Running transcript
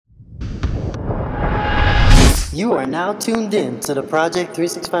You are now tuned in to the Project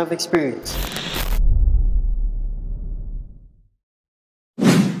 365 experience.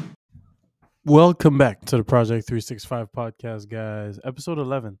 Welcome back to the Project 365 podcast, guys, episode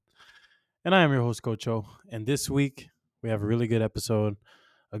 11. And I am your host, Coach O. And this week, we have a really good episode.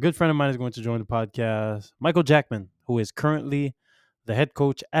 A good friend of mine is going to join the podcast, Michael Jackman, who is currently the head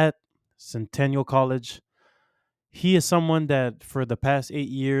coach at Centennial College. He is someone that, for the past 8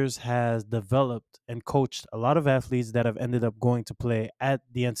 years, has developed and coached a lot of athletes that have ended up going to play at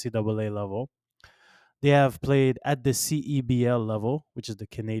the NCAA level. They have played at the CEBL level, which is the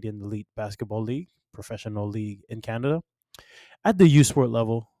Canadian Elite Basketball League, professional league in Canada, at the U Sport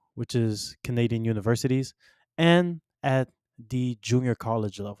level, which is Canadian universities, and at the junior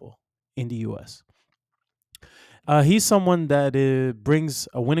college level in the US. He's someone that brings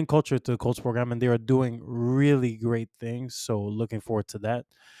a winning culture to the Colts program, and they are doing really great things. So, looking forward to that.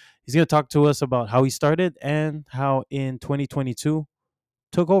 He's going to talk to us about how he started and how in 2022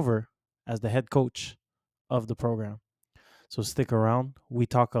 took over as the head coach of the program. So stick around. We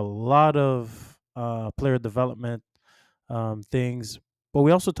talk a lot of player development things, but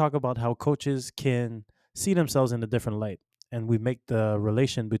we also talk about how coaches can see themselves in a different light. And we make the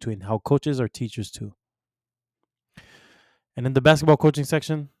relation between how coaches are teachers too. And in the basketball coaching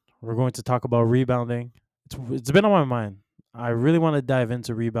section, we're going to talk about rebounding. It's been on my mind. I really want to dive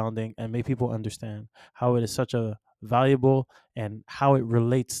into rebounding and make people understand how it is such a valuable and how it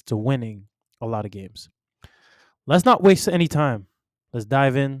relates to winning a lot of games. Let's not waste any time. Let's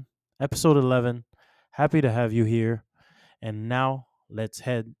dive in. Episode 11. Happy to have you here. And now let's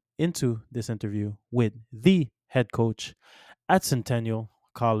head into this interview with the head coach at Centennial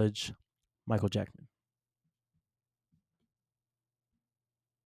College, Michael Jackman.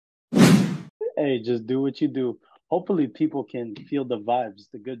 Hey, just do what you do. Hopefully, people can feel the vibes,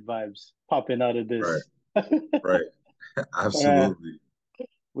 the good vibes popping out of Right, this. right. Uh, Absolutely.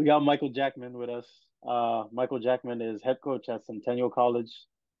 we got Michael Jackman with us. Michael Jackman is head coach at Centennial College.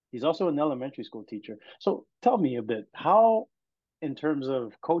 He's also an elementary school teacher. So tell me a bit, how, in terms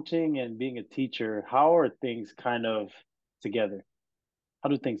of coaching and being a teacher, how are things kind of together? How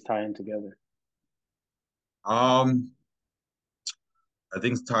do things tie in together? Um, I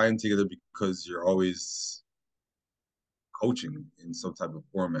think it's tying together because you're always coaching in some type of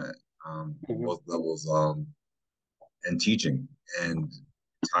format, on Hmm. both levels, and teaching. And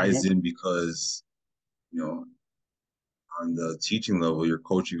ties Hmm. in because, you know, on the teaching level, you're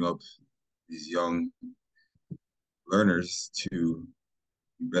coaching up these young learners to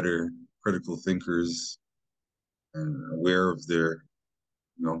be better critical thinkers and aware of their,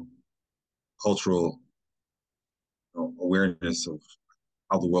 you know, cultural, awareness of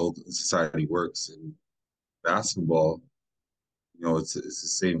how the world and society works. And basketball, it's the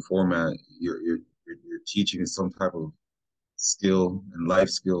same format. You're teaching some type of skill and life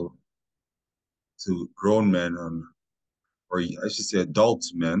skill to grown men or I should say adult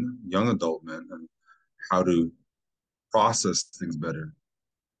men, young adult men, on how to process things better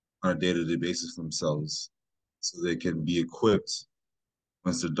on a day-to-day basis for themselves, so they can be equipped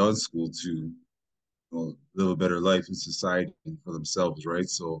once they're done school to, live a better life in society and for themselves, right?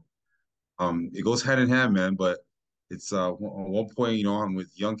 So it goes hand in hand, man. But it's on one point, I'm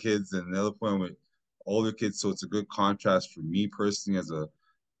with young kids, and another point I'm with older kids. So it's a good contrast for me personally as a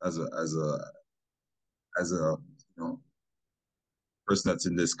as a as a person that's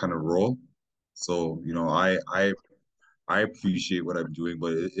in this kind of role. So I appreciate what I'm doing,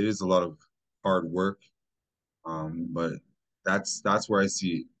 but it is a lot of hard work. But that's where I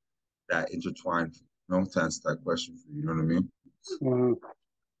see that intertwined. To answer that question for you, you know what I mean? Hmm.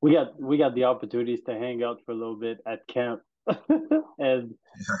 We got the opportunities to hang out for a little bit at camp and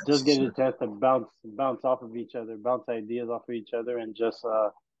Yeah, just get a sure. chance to bounce off of each other, bounce ideas off of each other, and just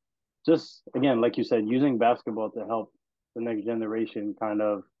again, like you said, using basketball to help the next generation kind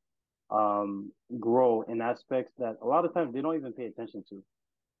of grow in aspects that a lot of times they don't even pay attention to.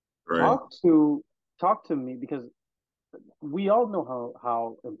 Right, Talk to me, because we all know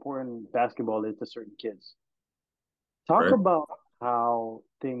how important basketball is to certain kids. Talk right. about how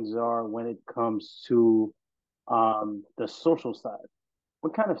things are when it comes to the social side.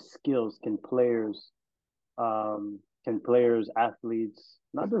 What kind of skills can players, athletes,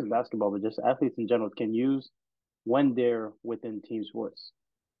 not just basketball, but just athletes in general, can use when they're within team sports?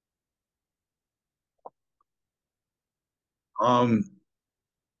 Um,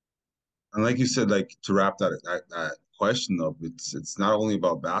 and like you said, like to wrap that question up, it's not only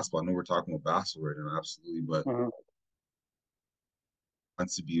about basketball. I know we're talking about basketball right now, absolutely, but Hmm.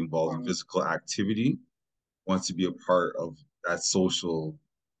 wants to be involved in physical activity, wants to be a part of that social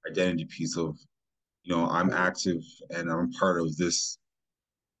identity piece of I'm active and I'm part of this,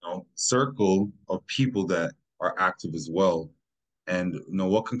 circle of people that are active as well. And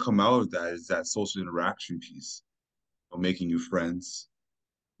what can come out of that is that social interaction piece, making new friends,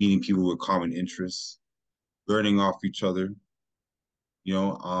 meeting people with common interests, learning off each other.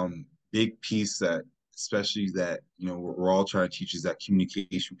 Big piece that, especially that, we're all trying to teach is that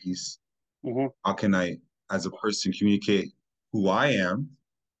communication piece. Mm-hmm. How can I, as a person, communicate who I am,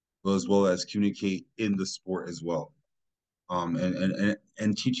 but as well as communicate in the sport as well.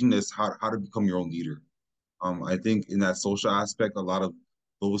 And teaching this how to become your own leader. I think in that social aspect, a lot of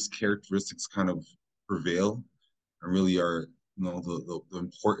those characteristics kind of prevail and really are, the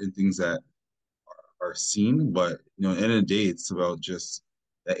important things that are seen. But, at the end of the day, it's about just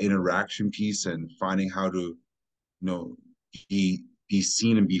that interaction piece and finding how to, be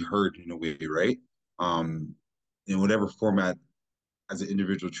seen and be heard in a way, right? In whatever format as an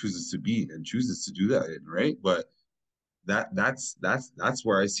individual chooses to be and chooses to do that in, right? But that's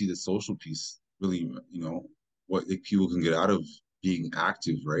where I see the social piece really, what people can get out of being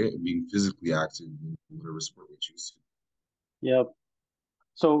active, right? Being physically active in whatever sport we choose Yep.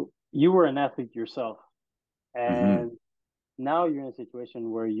 So you were an athlete yourself, to. Hmm. and now you're in a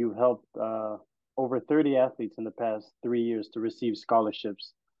situation where you helped over 30 athletes in the past 3 years to receive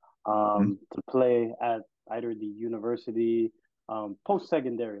scholarships Hmm. to play at either the university,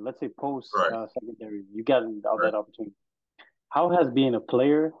 post-secondary, let's say post Right, secondary, you got all right. that opportunity. How has being a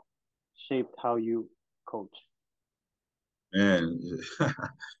player shaped how you coach? Man,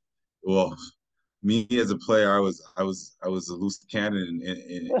 well, me as a player, I was a loose cannon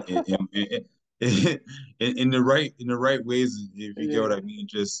in the right ways, if you get what Yeah. I mean.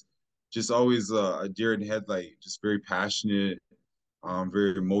 Just always a deer in the headlight, just very passionate,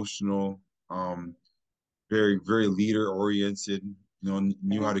 very emotional, very very leader oriented.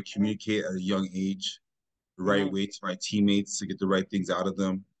 Knew how Hmm. to communicate at a young age, the right Hmm. way to my teammates to get the right things out of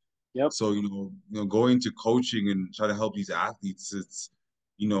them. Yep. So, going to coaching and try to help these athletes,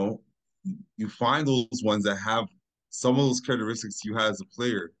 you know, you find those ones that have some of those characteristics you had as a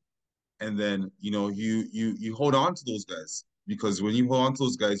player, and then you hold on to those guys, because when you hold on to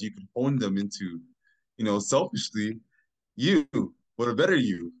those guys, you can hone them into, selfishly you, but a better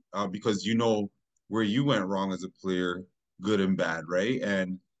you, because you know where you went wrong as a player, good and bad, right?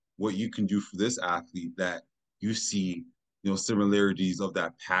 And what you can do for this athlete that you see, similarities of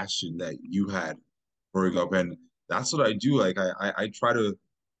that passion that you had growing up. And that's what I do. Like I try to,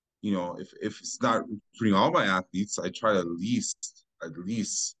 if it's not recruiting all my athletes, I try to at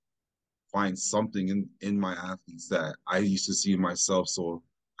least find something in my athletes that I used to see in myself. So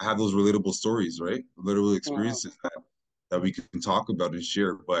I have those relatable stories, right? Relatable Hmm. experiences that we can talk about and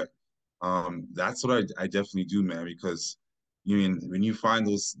share. But that's what I definitely do, man, because when you find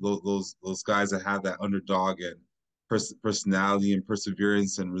those guys that have that underdog and personality and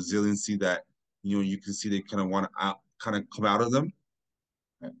perseverance and resiliency that you can see they kind of want to kind of come out of them.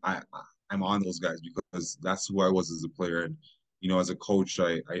 I I'm on those guys because that's who I was as a player, and as a coach,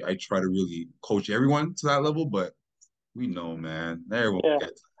 I try to really coach everyone to that level. But we know, man, everyone Yeah.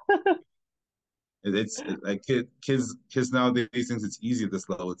 gets like kids nowadays think it's easy at this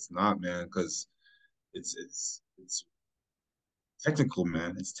level. It's not, man, because it's technical,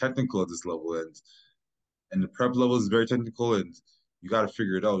 man. It's technical at this level, and the prep level is very technical, and you got to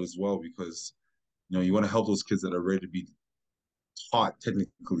figure it out as well because you want to help those kids that are ready to be taught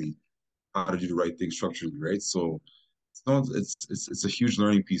technically how to do the right thing structurally, right? So it's a huge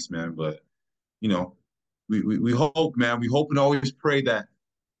learning piece, man. But you know, we hope, man. We hope and always pray that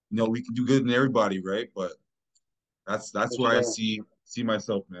we can do good in everybody, right? But For that's where I sure. see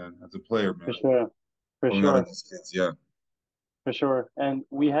myself, man, as a player, For man, sure. For coming out of sure. these kids. Yeah, For sure. And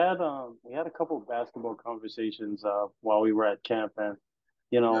we had a couple of basketball conversations while we were at camp, and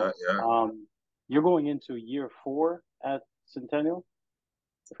you yeah, know yeah. um you're going into year 4 at Centennial,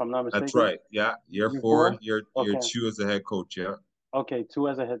 if I'm not That's mistaken. right. Yeah, year Year four, 4? year Okay. two as a head coach. Yeah. Okay, 2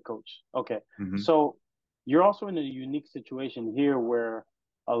 as a head coach. Okay. Hmm. So you're also in a unique situation here where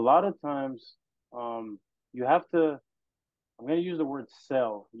a lot of times um you have to, I'm going to use the word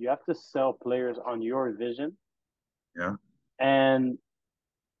sell. You have to sell players on your vision Yeah. and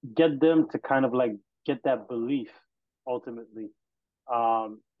get them to kind of like get that belief ultimately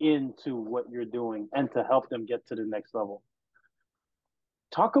into what you're doing and to help them get to the next level.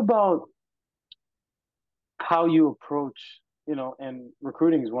 Talk about how you approach, and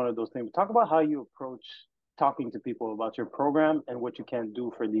recruiting is one of those things. Talk about how you approach talking to people about your program and what you can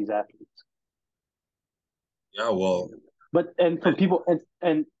do for these athletes. Yeah. Well, But and for I, people,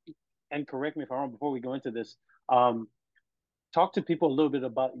 and correct me if I'm wrong before we go into this. Um, talk to people a little bit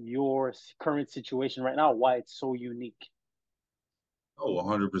about your current situation right now, why it's so unique. Oh,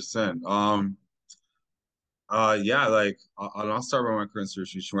 100%. Yeah, like I'll start with my current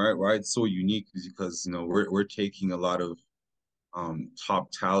situation. Why it's so unique is because we're taking a lot of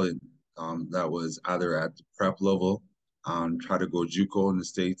top talent that was either at the prep level, try to go JUCO in the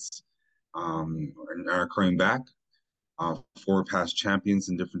States, and are coming back, four past champions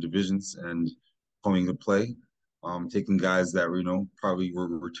in different divisions and coming to play. Taking guys that were, probably were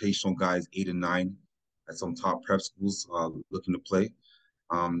rotational guys, 8 and 9 at some top prep schools, looking to play.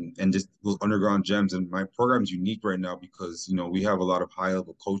 And just those underground gems. And my program's unique right now because, we have a lot of high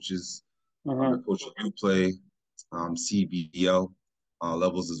level coaches, Mm-hmm. coach you play, CBL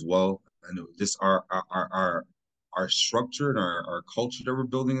levels as well. And just our structure and our culture that we're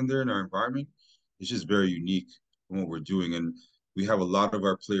building in there in our environment is just very unique in what we're doing. And we have a lot of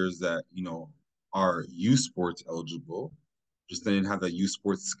our players that, are youth sports eligible, just they didn't have that youth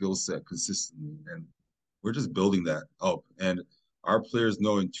sports skill set consistently. And we're just building that up. And our players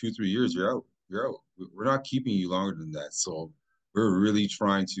know in 2, 3 years, you're out. You're out. We're not keeping you longer than that. So we're really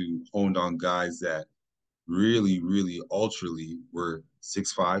trying to hone down guys that really, really ultrally were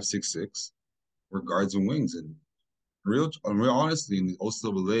 6'5", 6'6", were guards and wings. And real honestly, in the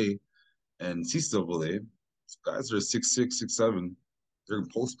OCAA and CCAA, guys that are 6'6", 6'7", they're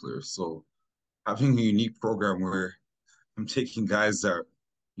post players. So having a unique program where I'm taking guys that,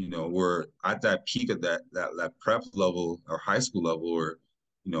 were at that peak at that prep level or high school level, or,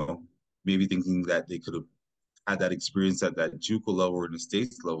 maybe thinking that they could have had that experience at that JUCO level or in the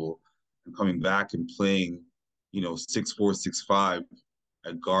States level, and coming back and playing, 6'4", 6'5"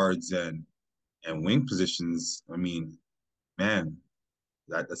 at guards and wing positions. I mean, man,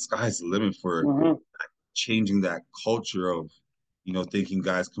 that the sky's the limit for Mm-hmm. changing that culture of, thinking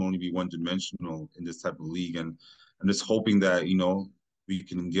guys can only be one dimensional in this type of league. And I'm just hoping that, we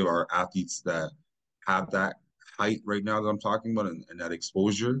can give our athletes that have that height right now that I'm talking about, and that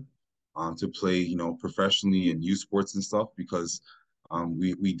exposure to play, professionally in youth sports and stuff, because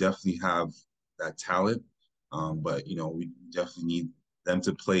we definitely have that talent. But, we definitely need them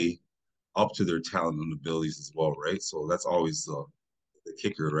to play up to their talent and abilities as well, right? So that's always the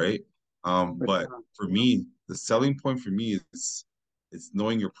kicker, right? For But sure. for me, the selling point for me is it's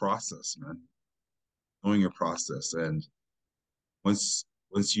knowing your process, man. Knowing your process. And once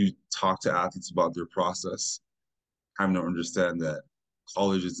you talk to athletes about their process, having to understand that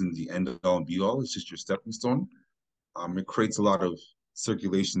college isn't the end all and be all, it's just your stepping stone. It creates a lot of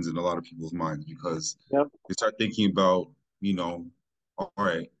circulations in a lot of people's minds, because Yep. they start thinking about, all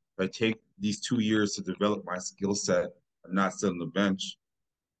right, if I take these 2 years to develop my skill set, I'm not sitting on the bench,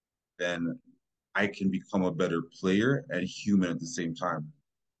 then I can become a better player and human at the same time.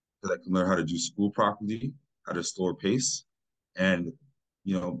 Because I can learn how to do school properly, how to slower pace, and,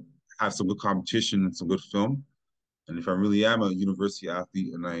 you know, have some good competition and some good film. And if I really am a university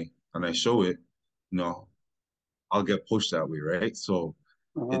athlete and I show it, you know, I'll get pushed that way, right? So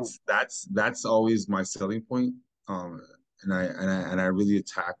Mm-hmm. that's always my selling point. Um, and I really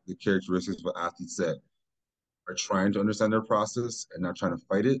attack the characteristics of athletes that are trying to understand their process and not trying to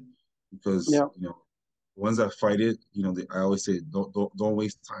fight it, because Yeah. ones that fight it, I always say don't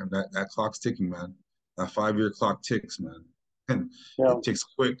waste time. That clock's ticking, man. That 5 year clock ticks, man, and Yeah. it ticks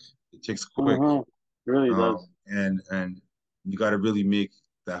quick. It ticks quick. Mm-hmm. It really does. And you got to really make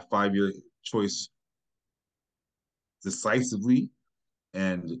that 5 year choice decisively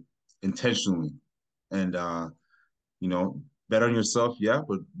and intentionally, and bet on yourself, yeah,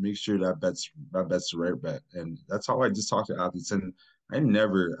 but make sure that bet's the right bet. And that's how I just talk to athletes. And I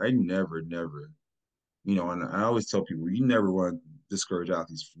never, and I always tell people, you never want to discourage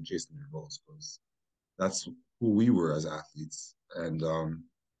athletes from chasing their goals, because that's who we were as athletes. And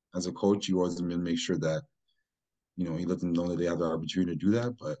as a coach, you always make sure that you let them know that they have the opportunity to do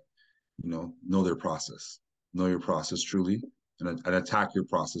that, but know their process, know your process truly, and attack your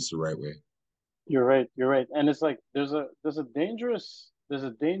process the right way. You're right. You're right. And it's like there's a dangerous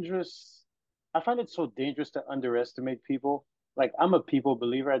I find it so dangerous to underestimate people. Like I'm a people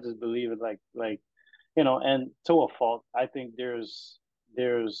believer. I just believe it and to a fault. I think there's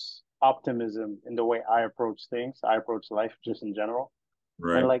optimism in the way I approach things. I approach life just in general. And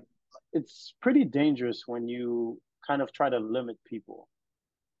Right. like it's pretty dangerous when you kind of try to limit people.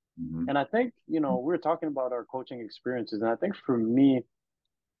 Mm-hmm. And I think, we're talking about our coaching experiences. And I think for me,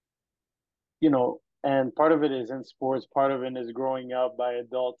 and part of it is in sports, part of it is growing up by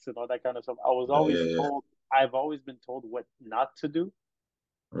adults and all that kind of stuff. Yeah, yeah, yeah. I've always been told what not to do.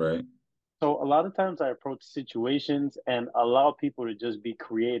 Right. So a lot of times I approach situations and allow people to just be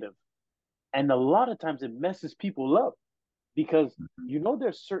creative. And a lot of times it messes people up. because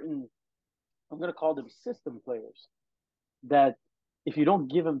there's certain, I'm gonna call them system players, that if you don't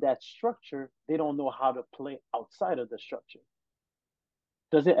give them that structure, they don't know how to play outside of the structure.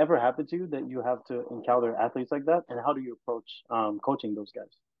 Does it ever happen to you that you have to encounter athletes like that, and how do you approach coaching those guys?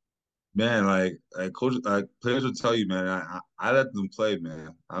 Man, like coach, players will tell you, man. I let them play,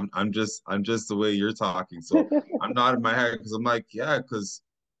 man. I'm just the way you're talking. So I'm not in my head because I'm like, yeah, because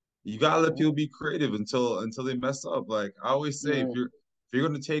you gotta let people be creative until they mess up. Like I always say, if you're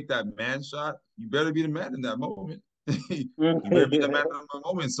gonna take that man shot, you better be the man in that moment. You better be the man in that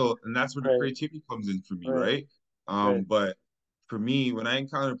moment. So, and that's where the Right, creativity comes in for me, right, right? right. But for me, when I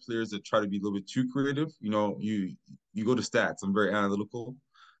encounter players that try to be a little bit too creative, you go to stats. I'm very analytical,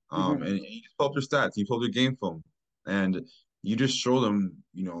 Hmm. and you just pull up their stats, you pull up their game film, and you just show them,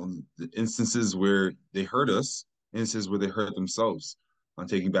 the instances where they hurt us, instances where they hurt themselves on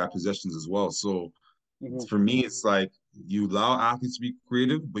taking back possessions as well. So Hmm. for me, it's like you allow athletes to be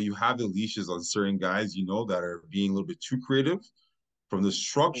creative, but you have the leashes on certain guys, that are being a little bit too creative from the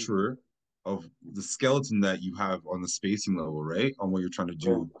structure of the skeleton that you have on the spacing level, right? On what you're trying to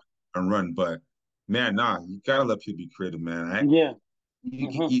Right. do and run. But man, nah, you gotta let people be creative, man. Yeah.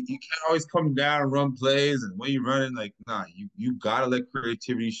 Hmm. You can't always come down and run plays, and when you're running, like, nah, you gotta let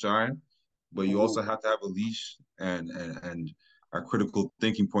creativity shine, but you Hmm. also have to have a leash and a critical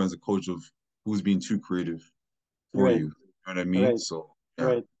thinking point as a coach of who's being too creative for Right. you. You know what I mean? Right. So yeah.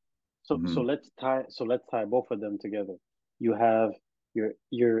 Right. So Hmm. let's tie both of them together. You have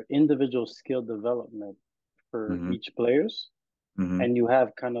your individual skill development for Hmm. each players, Hmm. and you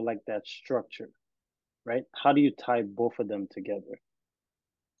have kind of like that structure, right? How do you tie both of them together?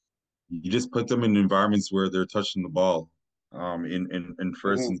 You just put them in environments where they're touching the ball, in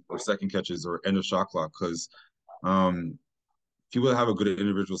first Hmm. and or second catches or end of shot clock, because um, people that have a good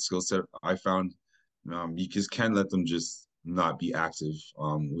individual skill set, I found, you just can't let them just not be active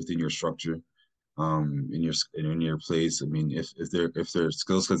within your structure, in your place. I mean, if their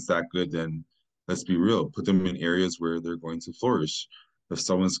skill set's that good, then let's be real, put them in areas where they're going to flourish. If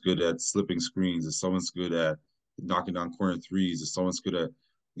someone's good at slipping screens, if someone's good at knocking down corner threes, if someone's good at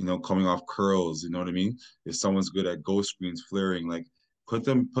coming off curls, you know what I mean? If someone's good at ghost screens, flaring, like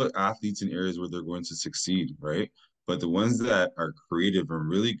put athletes in areas where they're going to succeed, right? But the ones that are creative and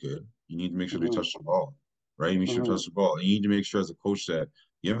really good, you need to make sure they Hmm. touch the ball, right? You make sure they Hmm. touch the ball. And you need to make sure as a coach that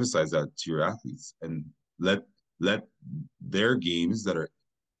you emphasize that to your athletes and let let their games that are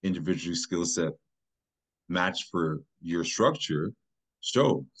individually skill set match for your structure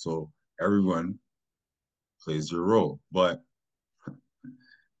show. So everyone plays their role. But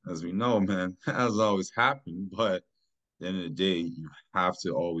as we know, man, that has always happened. But at the end of the day, you have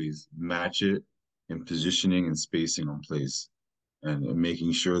to always match it in positioning and spacing on plays and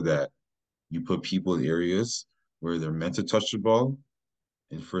making sure that you put people in areas where they're meant to touch the ball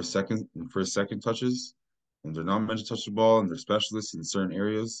in first second touches, and they're not meant to touch the ball, and they're specialists in certain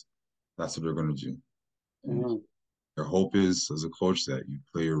areas. That's what they're going to do. And Hmm. their hope is, as a coach, that you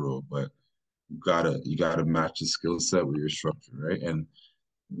play your role, but you gotta match the skill set with your structure, right? And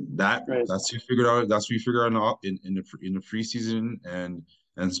that Right. that's you figured out. That's what you figure out in the preseason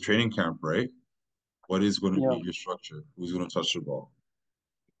and training camp, right? What is going to be Yeah. your structure? Who's going to touch the ball?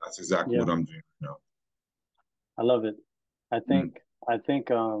 That's exactly Yeah. what I'm doing right now. I love it. I Mm, think I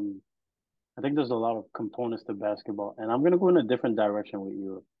think I think there's a lot of components to basketball, and I'm gonna go in a different direction with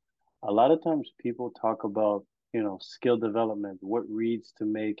you. A lot of times people talk about, skill development, what reads to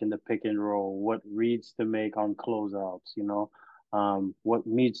make in the pick and roll, what reads to make on closeouts, what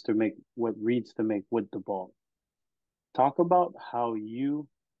reads to make with the ball. Talk about how you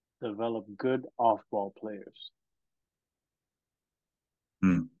develop good off-ball players.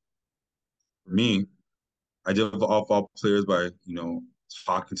 mm. For me, I develop all players by,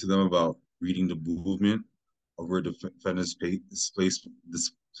 talking to them about reading the movement of where defenders this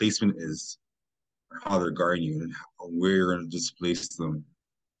placement is, how they're guarding you, and where you're going to displace them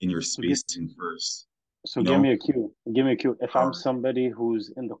in your So give spacing first. so You give know, me a cue. Give me a cue. If I'm um, somebody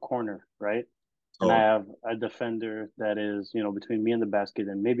who's in the corner, right? And I so have a defender that is, between me and the basket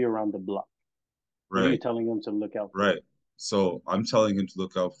and maybe around the block. What are you right, telling them to look out for? right. So I'm telling him to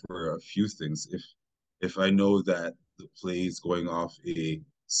look out for a few things. If I know that the play is going off a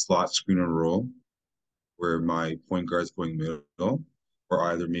slot screen and roll, where my point guard's going middle, or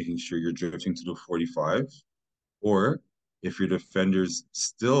either making sure you're drifting to the 45, or if your defender's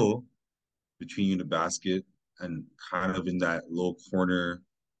still between you and the basket and kind of in that low corner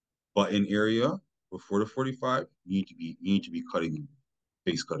button area before the 45, you need to be cutting,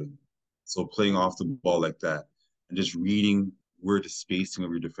 face cutting. So playing Mm-hmm. off the ball like that and just reading where the spacing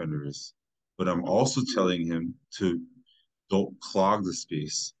of your defender is. But I'm Mm-hmm. also telling him to don't clog the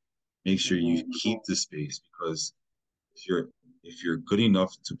space. Make sure you Mm-hmm. keep the space, because if you're good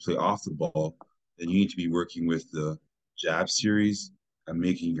enough to play off the ball, then you need to be working with the jab series and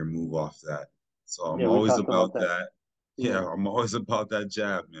making your move off that. So I'm Yeah, we always talked about about that. that. Yeah. Yeah, I'm always about that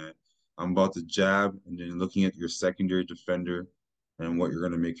jab, man. I'm about the jab and then looking at your secondary defender and what you're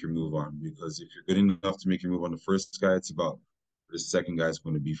going to make your move on. Because if you're good enough to make your move on the first guy, it's about the second guy's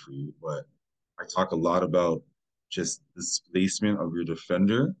going to be for you. But I talk a lot about just displacement of your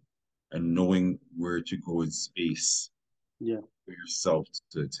defender and knowing where to go in space Yeah. for yourself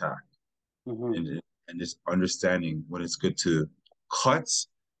to attack, Mm-hmm. and just understanding when it's good to cut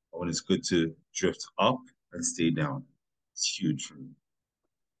or when it's good to drift up and stay down. It's huge for me.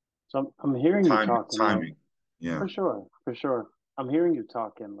 So I'm hearing you talking like Timing. Yeah. for sure. I'm hearing you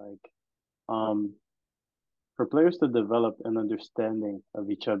talking like um for players to develop an understanding of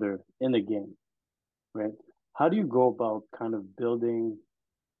each other in the game, right? How do you go about kind of building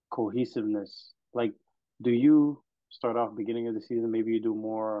cohesiveness? Like, do you start off beginning of the season, maybe you do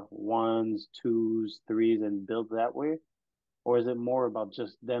more ones, twos, threes, and build that way? Or is it more about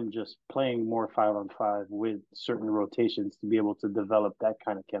just them just playing more 5-on-5 with certain rotations to be able to develop that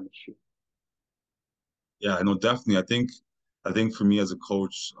kind of chemistry? Yeah, I know, definitely. I think for me as a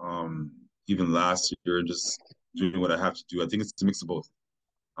coach, even last year, just doing what I have to do, I think it's a mix of both.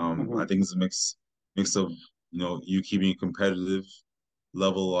 I Hmm. think it's a mix of, you keeping competitive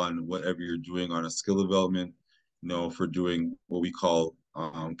level on whatever you're doing on a skill development, for doing what we call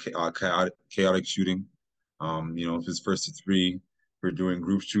chaotic shooting. If it's first to three, we're doing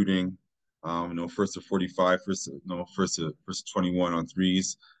group shooting. First to 45, first to 21 on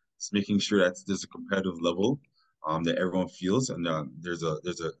threes. It's making sure that there's a competitive level that everyone feels, and there's a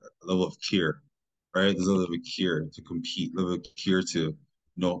level of care, right? There's a level of care to compete, level of care to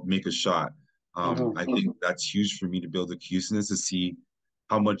make a shot. Hmm. I think that's huge for me to build a cohesiveness, to see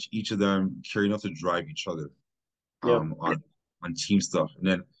how much each of them care enough to drive each other Yep. um, on on team stuff. And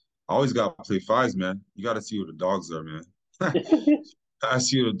then I always got to play fives, man. You got to see who the dogs are, man. I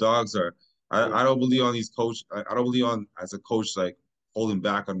see who the dogs are. Yeah. I don't believe on these coach. I don't believe on as a coach like holding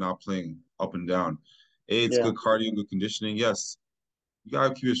back on not playing up and down. Hey, it's Yeah. good cardio, good conditioning. Yes, you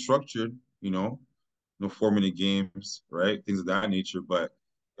gotta keep it structured. No 4-minute games, right? Things of that nature. But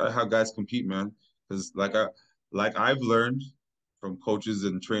gotta have guys compete, man. Because like I've learned from coaches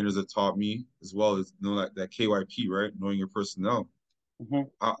and trainers that taught me as well as that KYP, right? Knowing your personnel. Hmm.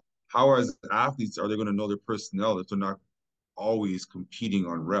 How how as athletes are they going to know their personnel if they're not always competing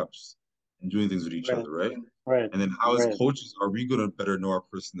on reps and doing things with each Right. other, right? Right. And then how as Right. coaches are we going to better know our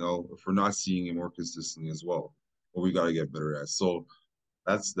personnel if we're not seeing it more consistently as well? What we got to get better at. So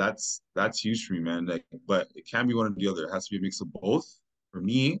that's huge for me, man. Like, but it can't be one or the other. It has to be a mix of both. For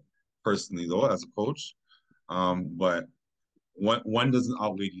me personally, though, as a coach, but one doesn't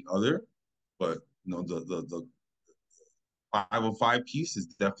outweigh the other. But the 505 piece is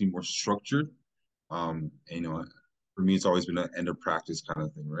definitely more structured. And, for me, it's always been an end of practice kind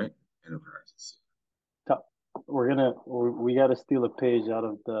of thing, right? End of practice. Ta- we got to steal a page out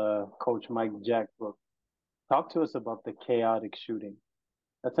of the Coach Mike Jack book. Talk to us about the chaotic shooting.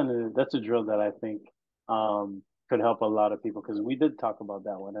 That's a drill that I think could help a lot of people because we did talk about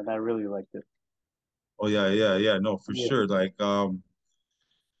that one and I really liked it. Oh yeah, yeah, yeah. No, for Yeah. sure. Like,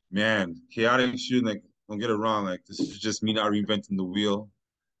 man, chaotic shooting. Like, don't get it wrong. Like, this is just me not reinventing the wheel.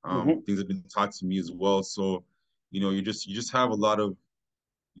 Hmm. Things have been taught to me as well. So, you just have a lot of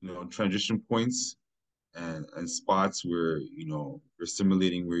transition points and spots where you're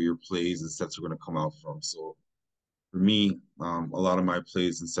simulating where your plays and sets are going to come out from. So for me, a lot of my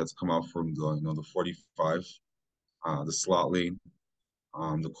plays and sets come out from the 45, the slot lane,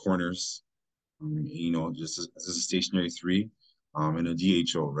 the corners, just as a stationary three, and a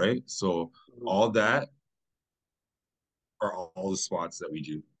DHO, right? So all that are all the spots that we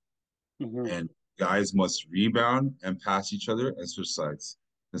do, Hmm. and guys must rebound and pass each other and switch sides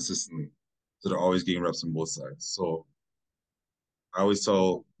consistently, so they're always getting reps on both sides. So I always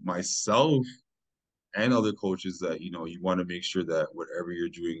tell myself and other coaches that you want to make sure that whatever you're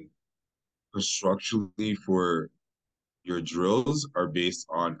doing structurally for your drills are based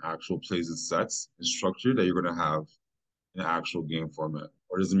on actual plays and sets and structure that you're going to have in an actual game format,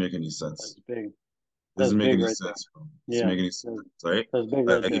 or does it make any sense? That's big. That's Doesn't make big any right there. sense, bro. Doesn't Yeah. make any sense, That's, right? that's big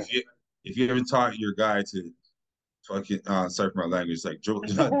right Like there. if you ever taught your guy to fucking sorry for my language, like dribble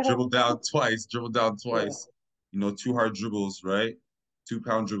dribble down Yeah. twice, two hard dribbles, right? 2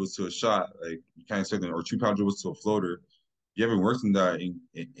 pound dribbles to a shot, like you can't expect that, or 2 pound dribbles to a floater. You haven't worked in that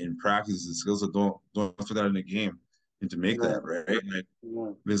in practice and skills, so don't put that in the game and to make Right. that, right? Like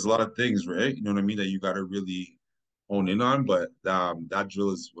Yeah. there's a lot of things, right? You know what I mean, that you got to really hone in on, but that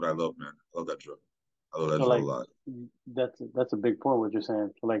drill is what I love, man. I love that drill. I love that So drill a like lot. that's a big point what you're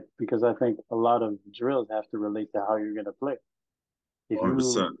saying. Like because I think a lot of drills have to relate to how you're gonna play. If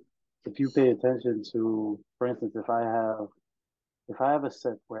 100%. you pay attention to, for instance, if I have a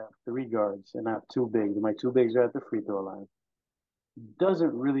set where I have three guards and I have two bigs, and my two bigs are at the free throw line,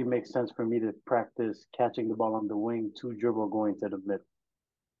 doesn't really make sense for me to practice catching the ball on the wing, two dribble going to the middle.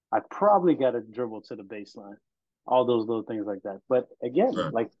 I probably got to dribble to the baseline, all those little things like that. But again,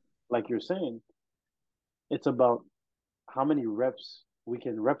 Right. like you're saying, it's about how many reps we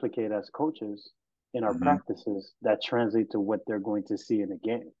can replicate as coaches in our Mm-hmm. practices that translate to what they're going to see in a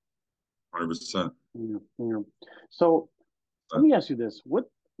game. 100%. So let me ask you this: what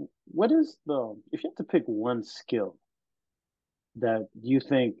is the if you have to pick one skill that you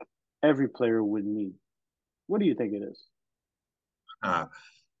think every player would need? What do you think it is? Ah,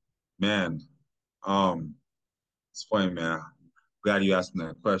 man, um, it's funny, man. Glad you asked me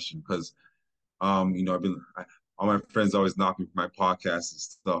that question because, all my friends always knock me for my podcast and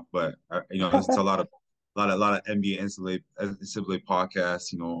stuff, but I listen to a lot of NBA NCAA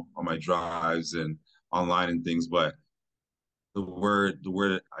podcasts, on my drives and online and things. But the word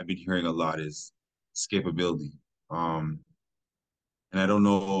I've been hearing a lot is escapability. Um, and I don't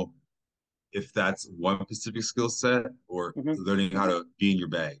know if that's one specific skill set or Hmm. learning how to be in your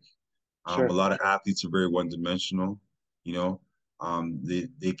bag. A Sure. lot of athletes are very one-dimensional, you know.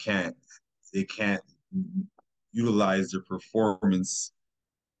 They can't utilize their performance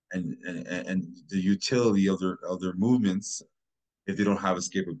and the utility of their movements if they don't have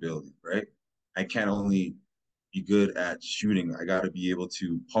escapability, right? I can't only be good at shooting. I got to be able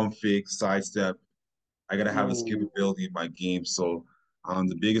to pump fake, sidestep. I got to have Mm, escapability in my game. So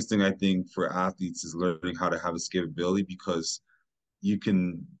the biggest thing I think for athletes is learning how to have escapability because you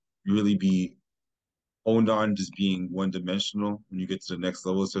can really be honed on just being one dimensional when you get to the next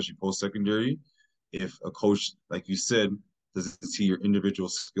level, especially post secondary. If a coach, like you said, doesn't see your individual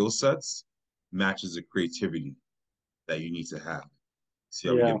skill sets, matches the creativity that you need to have. See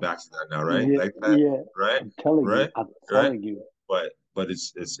how we yeah. get back to that now, right? Yeah. Like that, Yeah. right? I'm telling you. Right? I'm Right? telling you. But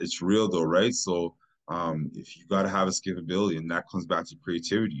it's real though, right? So if you got to have a skippability, and that comes back to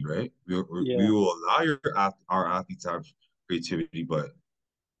creativity, right? We Yeah. will allow our athletes to have creativity, but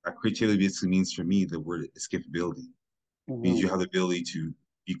that creativity basically means for me the word escapability means Hmm. you have the ability to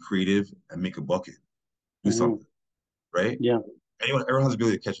be creative and make a bucket, do Hmm. something, right? Yeah. Everyone has the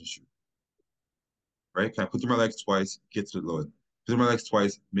ability to catch and shoot, right? Can I put through my legs twice, get to the low end? Put through my legs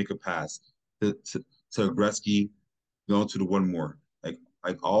twice, make a pass to Gretzky, go to the one more.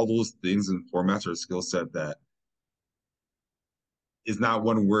 Like all those things and formats are a skill set that is not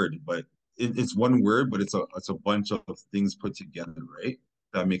one word, but it's one word, but it's a bunch of things put together, right?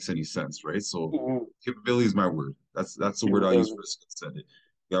 That makes any sense, right? So Hmm. capability is my word. That's the word I use Capability. for a skill set. You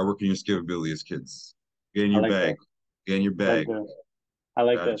gotta work on your capability as kids. Get in I your like bag. that. Get in your I like bag. that. I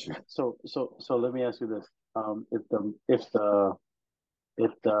like that. Attitude. So let me ask you this: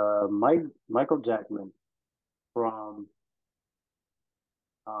 if the Michael Jackman from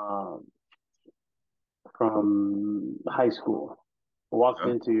um from high school walked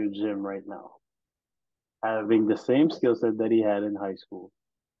Yeah. into your gym right now, having the same skill set that he had in high school,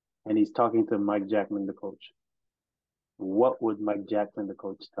 and he's talking to Mike Jackman, the coach, what would Mike Jackman, the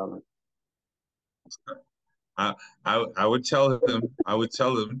coach, tell him? I, I would tell him. I would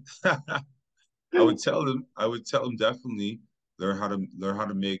tell him. I would tell him definitely learn how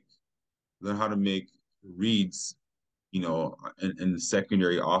to make reads, in the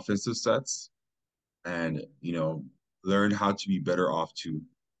secondary offensive sets and learn how to be better off two,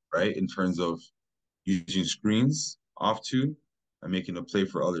 right? In terms of using screens off two and making a play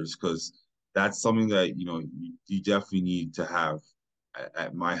for others, because that's something that you definitely need to have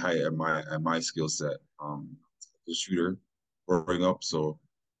at my height, at my skill set. The shooter growing up, so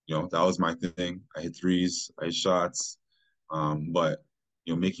that was my thing. I hit threes, I hit shots, but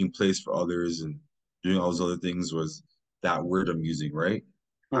making plays for others and doing all those other things was that word I'm using, right?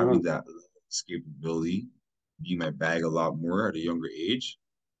 Having Hmm. that escapability, being my bag a lot more at a younger age,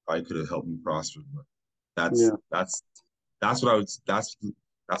 probably could have helped me prosper. But that's Yeah. that's that's what I would that's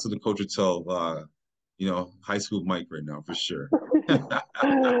what the coach would tell high school Mike right now for sure.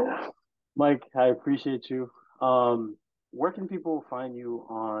 Mike, I appreciate you. Where can people find you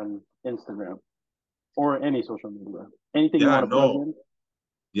on Instagram or any social media? Anything you Yeah, want to plug no, in?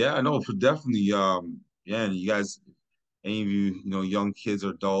 yeah, no, for definitely. Yeah, and you guys, any of you, young kids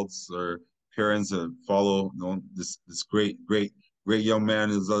or adults or parents that follow, this great young man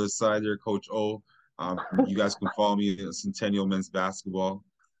is the other side there, Coach O. You guys can follow me at Centennial Men's Basketball.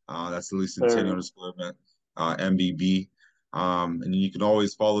 That's at least Centennial Sir, underscore MBB. And you can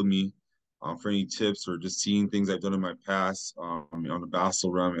always follow me for any tips or just seeing things I've done in my past on the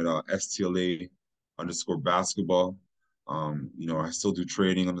basketball realm at STLA_basketball. I still do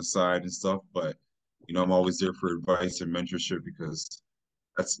training on the side and stuff, but I'm always there for advice and mentorship because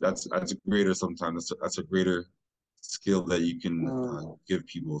that's a greater sometimes that's a greater skill that you can give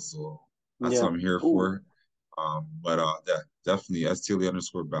people. So that's Yeah. what I'm here Ooh. for. Yeah, definitely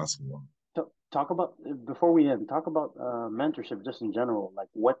STLA_basketball. Talk about before we end. Talk about mentorship just in general. Like,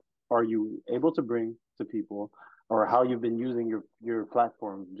 what are you able to bring to people, or how you've been using your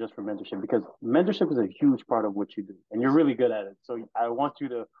platform just for mentorship? Because mentorship is a huge part of what you do, and you're really good at it. So I want you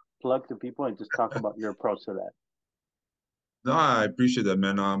to plug to people and just talk about your approach to that. No, I appreciate that,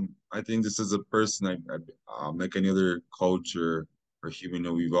 man. I think this is a person like any other coach or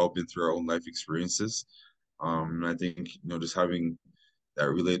human. We've all been through our own life experiences. And I think just having that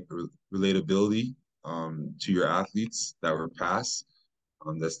relatability to your athletes that were past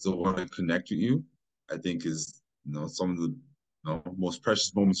that still want to connect with you, I think is some of the most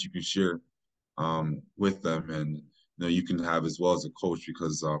precious moments you can share with them, and you can have as well as a coach,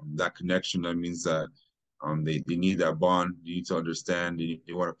 because that connection, that means that they need that bond. You need to understand. They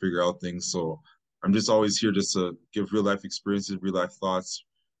want to figure out things. So I'm just always here just to give real life experiences, real life thoughts,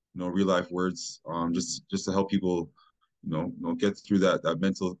 real life words, just to help people, get through that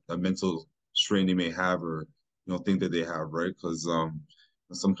mental strain they may have, or think that they have, right? Because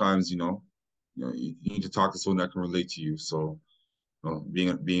sometimes you need to talk to someone that can relate to you. So being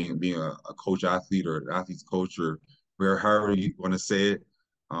a coach athlete or an athlete's coach, or however you want to say it,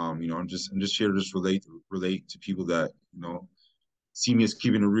 I'm just here to just relate to people that see me as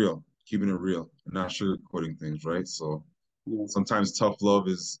keeping it real, and not sugarcoating things, right? So Yeah, sometimes tough love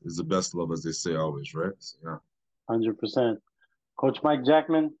is the best love, as they say always, right? So, yeah. 100%. Coach Mike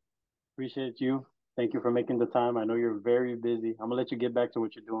Jackman, appreciate you. Thank you for making the time. I know you're very busy. I'm gonna let you get back to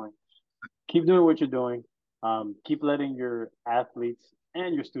what you're doing. Keep doing what you're doing. Keep letting your athletes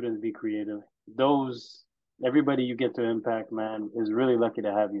and your students be creative. Those Everybody you get to impact, man, is really lucky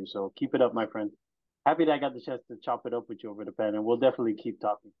to have you. So keep it up, my friend. Happy that I got the chance to chop it up with you over the pen, and we'll definitely keep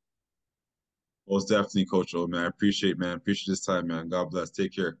talking. Most definitely, Coach O, man. I appreciate, man. Appreciate this time, man. God bless.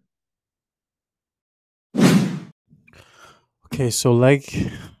 Take care. Okay, so like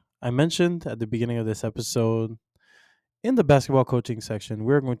I mentioned at the beginning of this episode, in the basketball coaching section,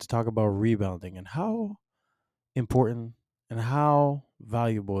 we're going to talk about rebounding and how important and how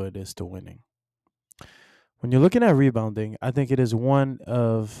valuable it is to winning. When you're looking at rebounding, I think it is one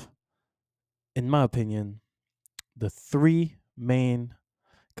of, in my opinion, the three main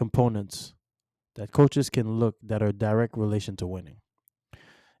components that coaches can look that are direct relation to winning.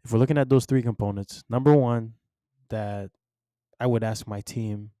 If we're looking at those three components, number one that I would ask my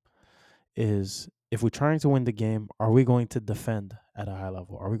team is, if we're trying to win the game, are we going to defend at a high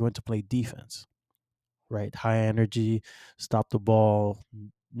level? Are we going to play defense? Right? High energy, stop the ball,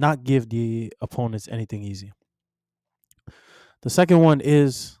 not give the opponents anything easy. The second one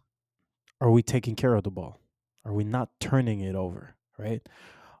is, are we taking care of the ball? Are we not turning it over? Right?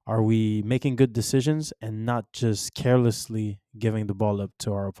 Are we making good decisions and not just carelessly giving the ball up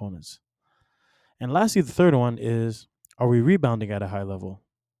to our opponents? And lastly, the third one is, are we rebounding at a high level?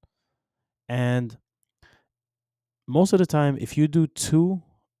 And most of the time, if you do two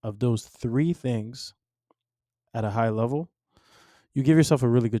of those three things at a high level, you give yourself a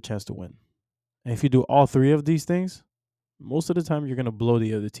really good chance to win. And if you do all three of these things, most of the time you're going to blow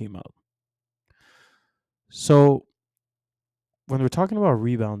the other team out. So when we're talking about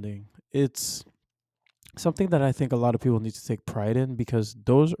rebounding, it's something that I think a lot of people need to take pride in, because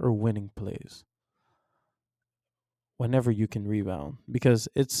those are winning plays whenever you can rebound, because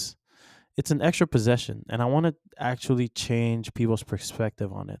it's an extra possession, and I want to actually change people's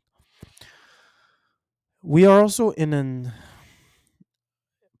perspective on it. We are also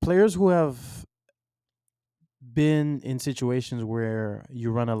players who have been in situations where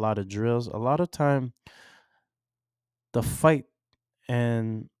you run a lot of drills. A lot of time, the fight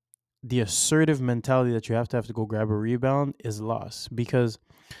and the assertive mentality that you have to go grab a rebound is lost, because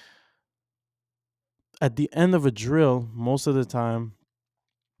at the end of a drill, most of the time,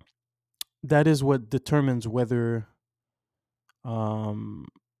 that is what determines whether um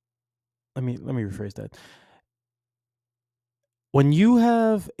let me rephrase that. When you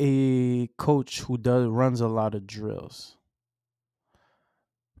have a coach who runs a lot of drills,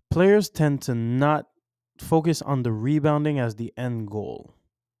 players tend to not focus on the rebounding as the end goal.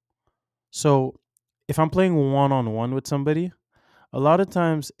 So if I'm playing one-on-one with somebody, a lot of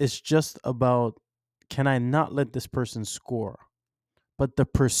times it's just about, can I not let this person score? but the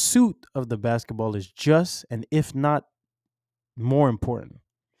pursuit of the basketball is just, and if not more important,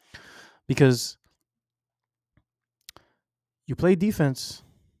 because you play defense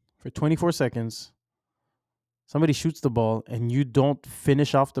for 24 seconds, somebody shoots the ball, and you don't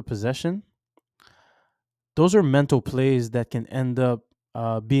finish off the possession. Those are mental plays that can end up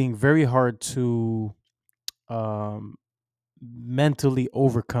being very hard to um, mentally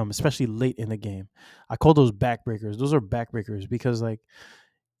overcome, especially late in the game. I call those backbreakers. Those are backbreakers because like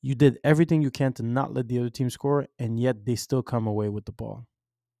you did everything you can to not let the other team score, and yet they still come away with the ball.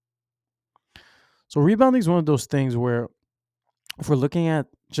 So rebounding is one of those things where if we're looking at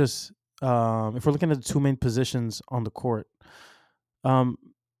just if we're looking at the two main positions on the court, um,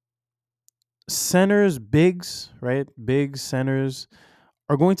 centers, bigs, right? Bigs, centers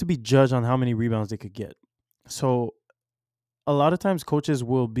are going to be judged on how many rebounds they could get. So a lot of times coaches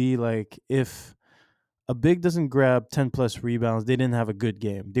will be like, if a big doesn't grab 10 plus rebounds, they didn't have a good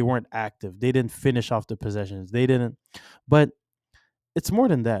game. They weren't active. They didn't finish off the possessions. They didn't. But it's more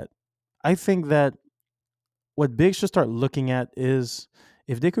than that. I think that what bigs should start looking at is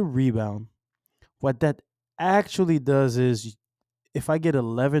if they could rebound, what that actually does is if I get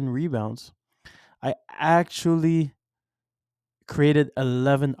 11 rebounds, I actually created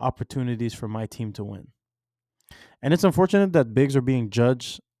 11 opportunities for my team to win. And it's unfortunate that bigs are being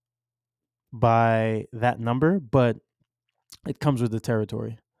judged by that number, but it comes with the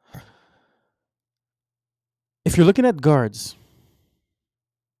territory. If you're looking at guards,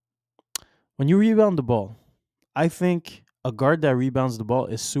 when you rebound the ball, I think a guard that rebounds the ball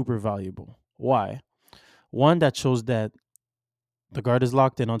is super valuable. Why? One, that shows that the guard is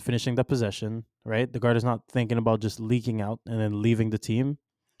locked in on finishing the possession, right? The guard is not thinking about just leaking out and then leaving the team,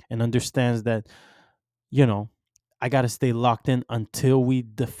 and understands that, I got to stay locked in until we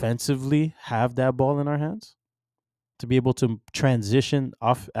defensively have that ball in our hands to be able to transition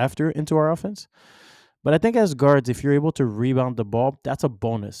off after into our offense. But I think as guards, if you're able to rebound the ball, that's a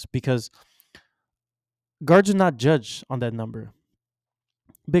bonus because guards are not judged on that number.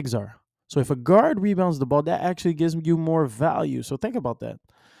 Bigs are. So if a guard rebounds the ball, that actually gives you more value. So think about that.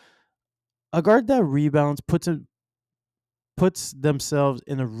 A guard that rebounds puts themselves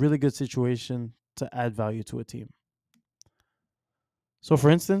in a really good situation to add value to a team. So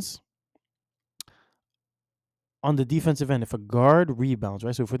for instance, on the defensive end, if a guard rebounds,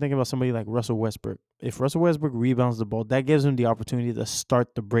 right? So if we're thinking about somebody like Russell Westbrook, if Russell Westbrook rebounds the ball, that gives him the opportunity to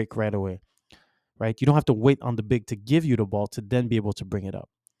start the break right away, right? You don't have to wait on the big to give you the ball to then be able to bring it up.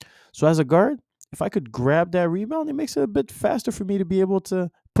 So as a guard, if I could grab that rebound, it makes it a bit faster for me to be able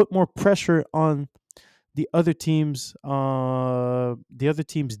to put more pressure on the other team's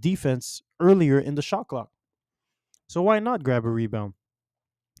defense earlier in the shot clock. So why not grab a rebound?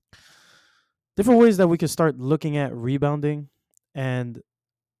 Different ways that we can start looking at rebounding, and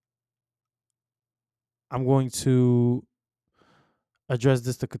I'm going to address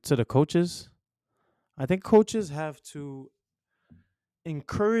this to the coaches. I think coaches have to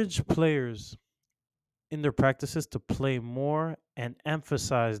encourage players in their practices to play more and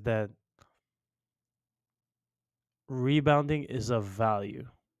emphasize that rebounding is of value.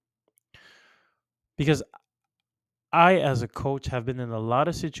 Because I, as a coach, have been in a lot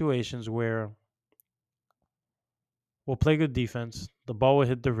of situations where we'll play good defense, the ball will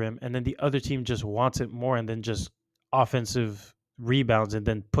hit the rim, and then the other team just wants it more and then just offensive rebounds and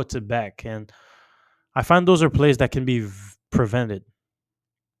then puts it back. And I find those are plays that can be prevented.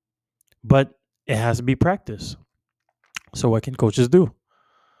 But it has to be practiced. So what can coaches do?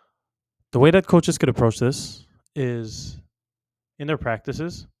 The way that coaches could approach this is in their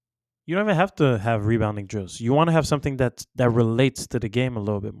practices. You don't even have to have rebounding drills. You want to have something that relates to the game a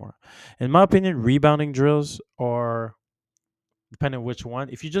little bit more. In my opinion, rebounding drills are, depending on which one,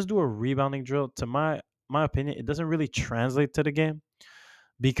 if you just do a rebounding drill, to my opinion, it doesn't really translate to the game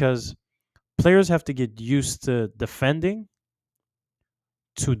because players have to get used to defending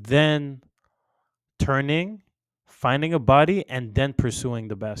to then turning, finding a body, and then pursuing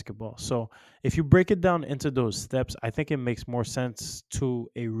the basketball. So if you break it down into those steps, I think it makes more sense to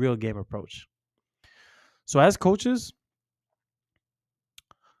a real game approach. So as coaches,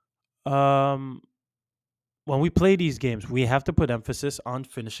 when we play these games, we have to put emphasis on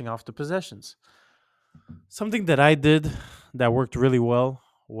finishing off the possessions. Something that I did that worked really well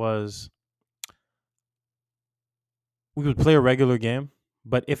was we would play a regular game,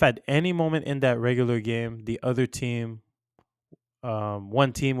 but if at any moment in that regular game, the other team,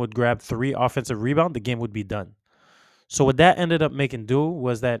 one team would grab 3 offensive rebounds, the game would be done. So what that ended up making do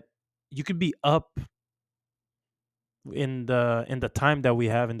was that you could be up in the time that we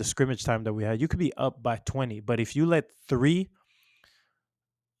have, in the scrimmage time that we had, you could be up by 20. But if you let 3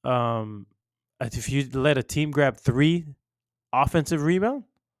 if you let a team grab 3 offensive rebounds,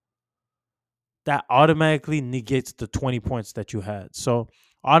 that automatically negates the 20 points that you had. So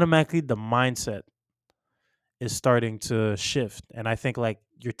automatically the mindset is starting to shift. And I think like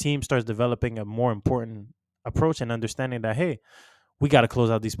your team starts developing a more important approach and understanding that, hey, we got to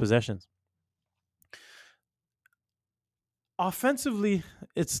close out these possessions. Offensively,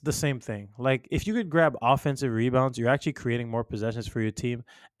 it's the same thing. Like if you could grab offensive rebounds, you're actually creating more possessions for your team.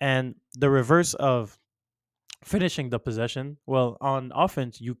 And the reverse of finishing the possession, well, on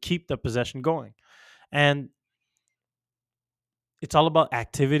offense, you keep the possession going. And it's all about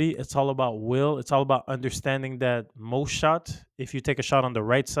activity. It's all about will. It's all about understanding that most shots, if you take a shot on the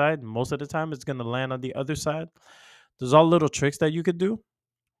right side, most of the time it's going to land on the other side. There's all little tricks that you could do.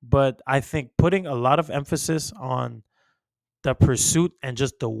 But I think putting a lot of emphasis on the pursuit and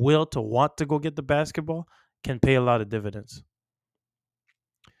just the will to want to go get the basketball can pay a lot of dividends.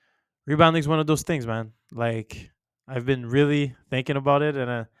 Rebounding is one of those things, man. Like I've been really thinking about it,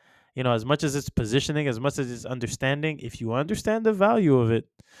 and as much as it's positioning, as much as it's understanding, if you understand the value of it,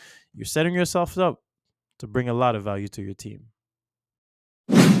 you're setting yourself up to bring a lot of value to your team.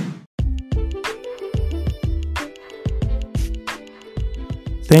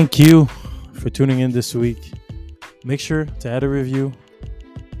 Thank you for tuning in this week. Make sure to add a review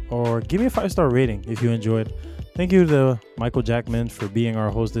or give me a 5-star rating if you enjoyed. Thank you to Michael Jackman for being our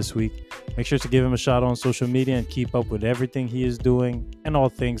host this week. Make sure to give him a shout out on social media and keep up with everything he is doing and all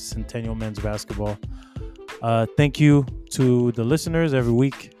things Centennial men's basketball. Thank you to the listeners every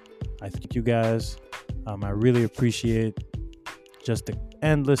week. I thank you guys. I really appreciate just the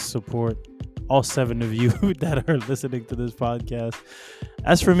endless support, all 7 of you that are listening to this podcast.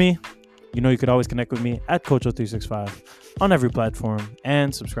 As for me, you could always connect with me at Coach0365 on every platform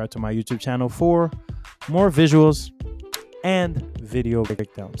and subscribe to my YouTube channel for more visuals and video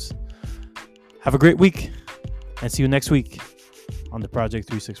breakdowns. Have a great week and see you next week on the Project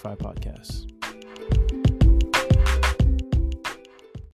 365 podcast.